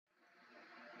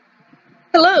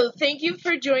Hello, thank you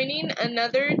for joining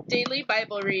another daily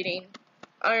Bible reading.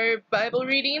 Our Bible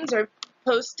readings are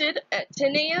posted at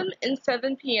 10 a.m. and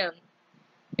 7 p.m.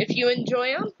 If you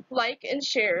enjoy them, like and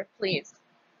share, please.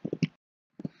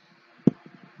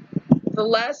 The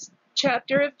last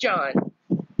chapter of John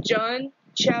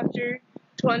chapter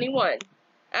 21.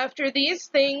 After these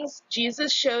things,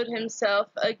 Jesus showed himself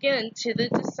again to the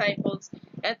disciples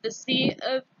at the Sea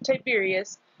of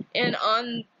Tiberias, and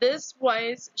on this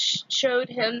wise showed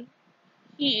him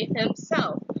he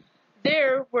himself.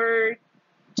 There were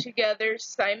together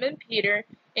Simon Peter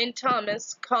and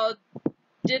Thomas called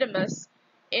Didymus,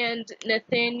 and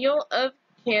Nathanael of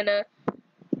Cana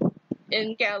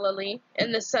in Galilee,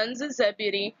 and the sons of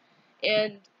Zebedee,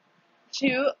 and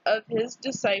two of his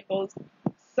disciples.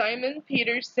 Simon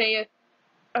Peter saith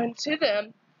unto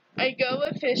them, I go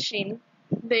a fishing.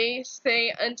 They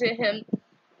say unto him,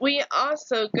 We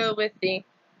also go with thee.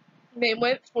 They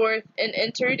went forth and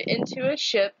entered into a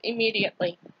ship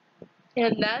immediately.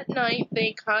 And that night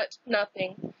they caught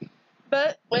nothing.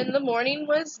 But when the morning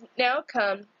was now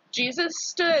come, Jesus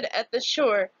stood at the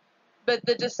shore, but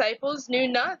the disciples knew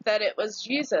not that it was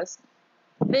Jesus.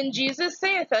 Then Jesus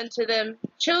saith unto them,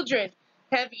 Children,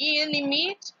 have ye any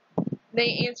meat?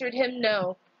 They answered him,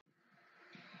 No.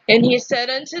 And he said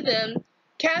unto them,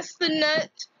 Cast the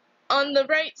net on the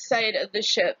right side of the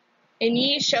ship, and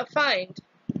ye shall find.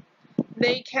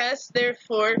 They cast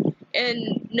therefore,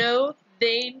 and no,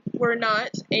 they were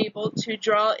not able to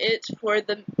draw it for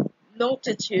the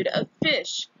multitude of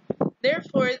fish.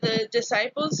 Therefore the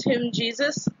disciples whom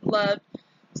Jesus loved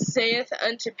saith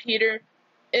unto Peter,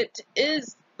 It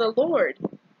is the Lord.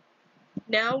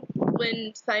 Now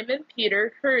when Simon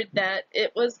Peter heard that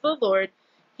it was the Lord,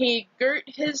 he girt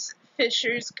his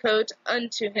fisher's coat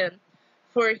unto him,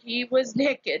 for he was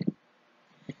naked,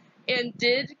 and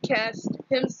did cast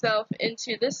himself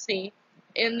into the sea,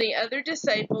 and the other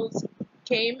disciples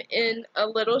came in a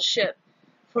little ship,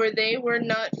 for they were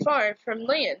not far from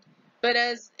land, but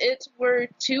as it were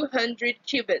 200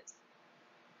 cubits,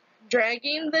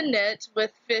 dragging the net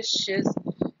with fishes.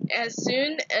 As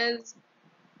soon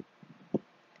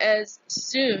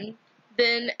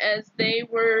then as they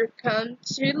were come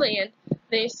to land,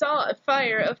 they saw a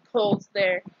fire of coals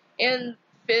there, and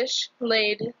fish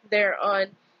laid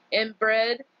thereon, and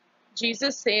bread.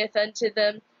 Jesus saith unto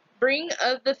them, Bring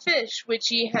of the fish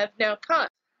which ye have now caught.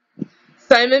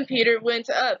 Simon Peter went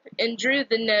up and drew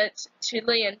the net to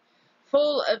land,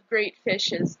 full of great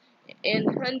fishes,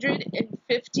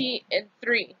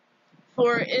 153.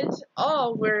 For it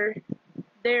all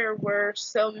there were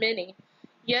so many,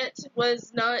 yet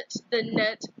was not the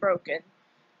net broken.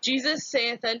 Jesus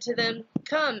saith unto them,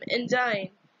 Come and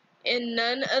dine. And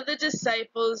none of the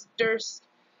disciples durst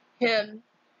him,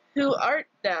 Who art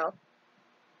thou?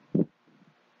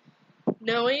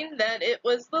 Knowing that it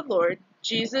was the Lord.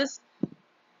 Jesus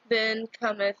then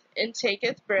cometh and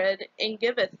taketh bread and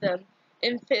giveth them,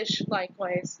 and fish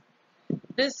likewise.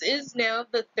 This is now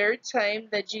the third time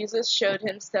that Jesus showed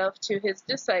himself to his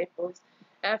disciples,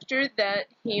 after that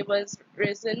he was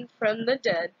risen from the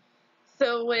dead.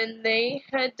 So when they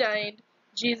had dined,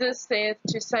 Jesus saith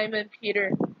to Simon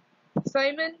Peter,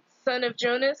 Simon, son of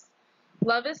Jonas,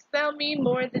 lovest thou me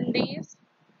more than these?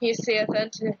 He saith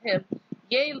unto him,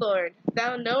 Yea, Lord,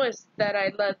 thou knowest that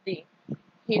I love thee.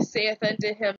 He saith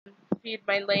unto him, Feed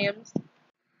my lambs.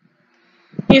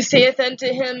 He saith unto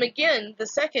him again the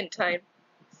second time,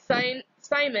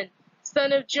 Simon,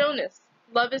 son of Jonas,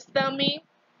 lovest thou me?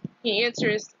 He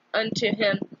answereth unto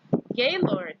him, Yea,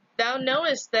 Lord, thou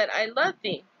knowest that I love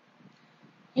thee.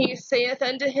 He saith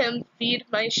unto him, Feed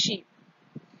my sheep.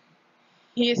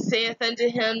 He saith unto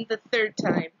him the third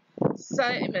time,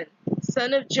 Simon,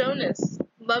 son of Jonas,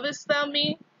 lovest thou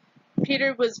me?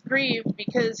 Peter was grieved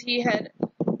because he had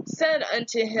said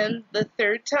unto him the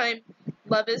third time,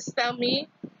 Lovest thou me?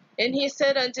 And he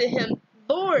said unto him,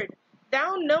 Lord,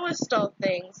 thou knowest all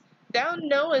things. Thou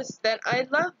knowest that I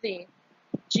love thee.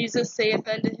 Jesus saith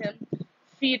unto him,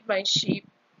 Feed my sheep.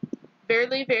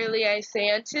 Verily, verily, I say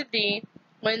unto thee,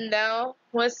 when thou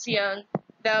wast young,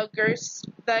 thou girdst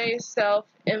thyself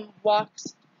and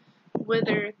walkest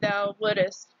whither thou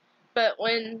wouldest. But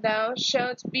when thou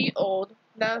shalt be old,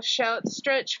 thou shalt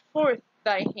stretch forth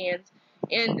thy hand,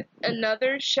 and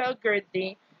another shall gird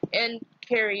thee, and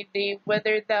carry thee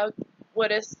whither thou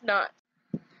wouldest not.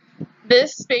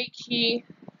 This spake he,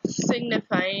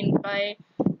 signifying by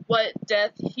what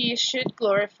death he should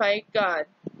glorify God.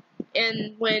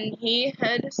 And when he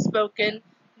had spoken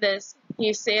this,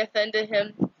 he saith unto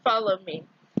him, Follow me.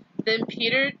 Then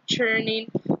Peter,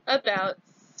 turning about,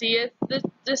 seeth the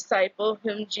disciple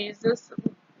whom Jesus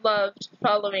loved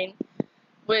following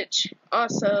which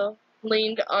also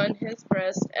leaned on his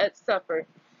breast at supper,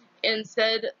 and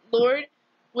said, Lord,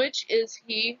 which is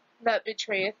he that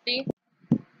betrayeth thee?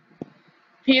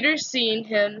 Peter, seeing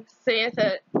him, saith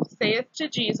to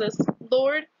Jesus,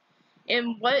 Lord,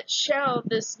 and what shall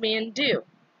this man do?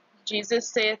 Jesus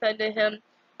saith unto him,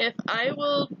 If I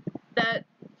will that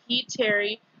he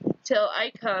tarry till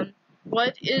I come,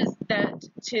 what is that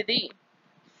to thee?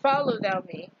 Follow thou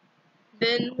me.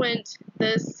 Then went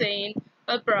this saying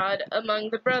abroad among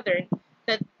the brethren,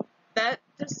 that that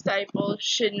disciple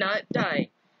should not die.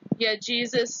 Yet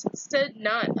Jesus said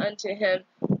not unto him,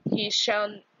 He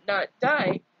shall not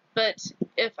die, but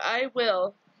if I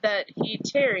will that he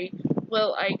tarry,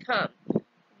 will I come.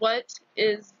 What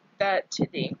is that to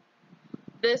thee?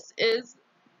 This is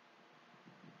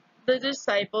the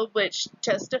disciple which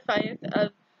testifieth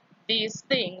of these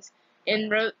things,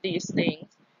 and wrote these things.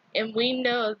 And we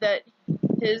know that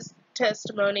his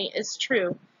testimony is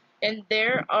true. And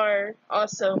there are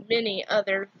also many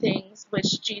other things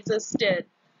which Jesus did,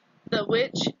 the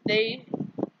which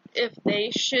if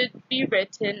they should be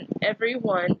written, every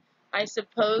one, I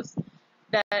suppose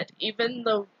that even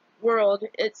the world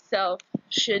itself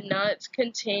should not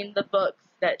contain the books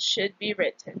that should be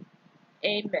written.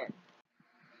 Amen.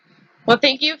 Well,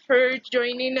 thank you for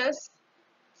joining us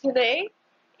today.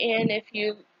 And if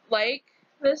you like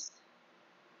this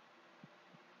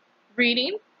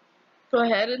reading, go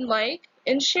ahead and like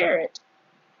and share it.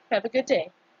 Have a good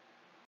day.